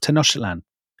of Tenochtitlan.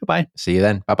 Goodbye. See you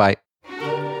then. Bye-bye.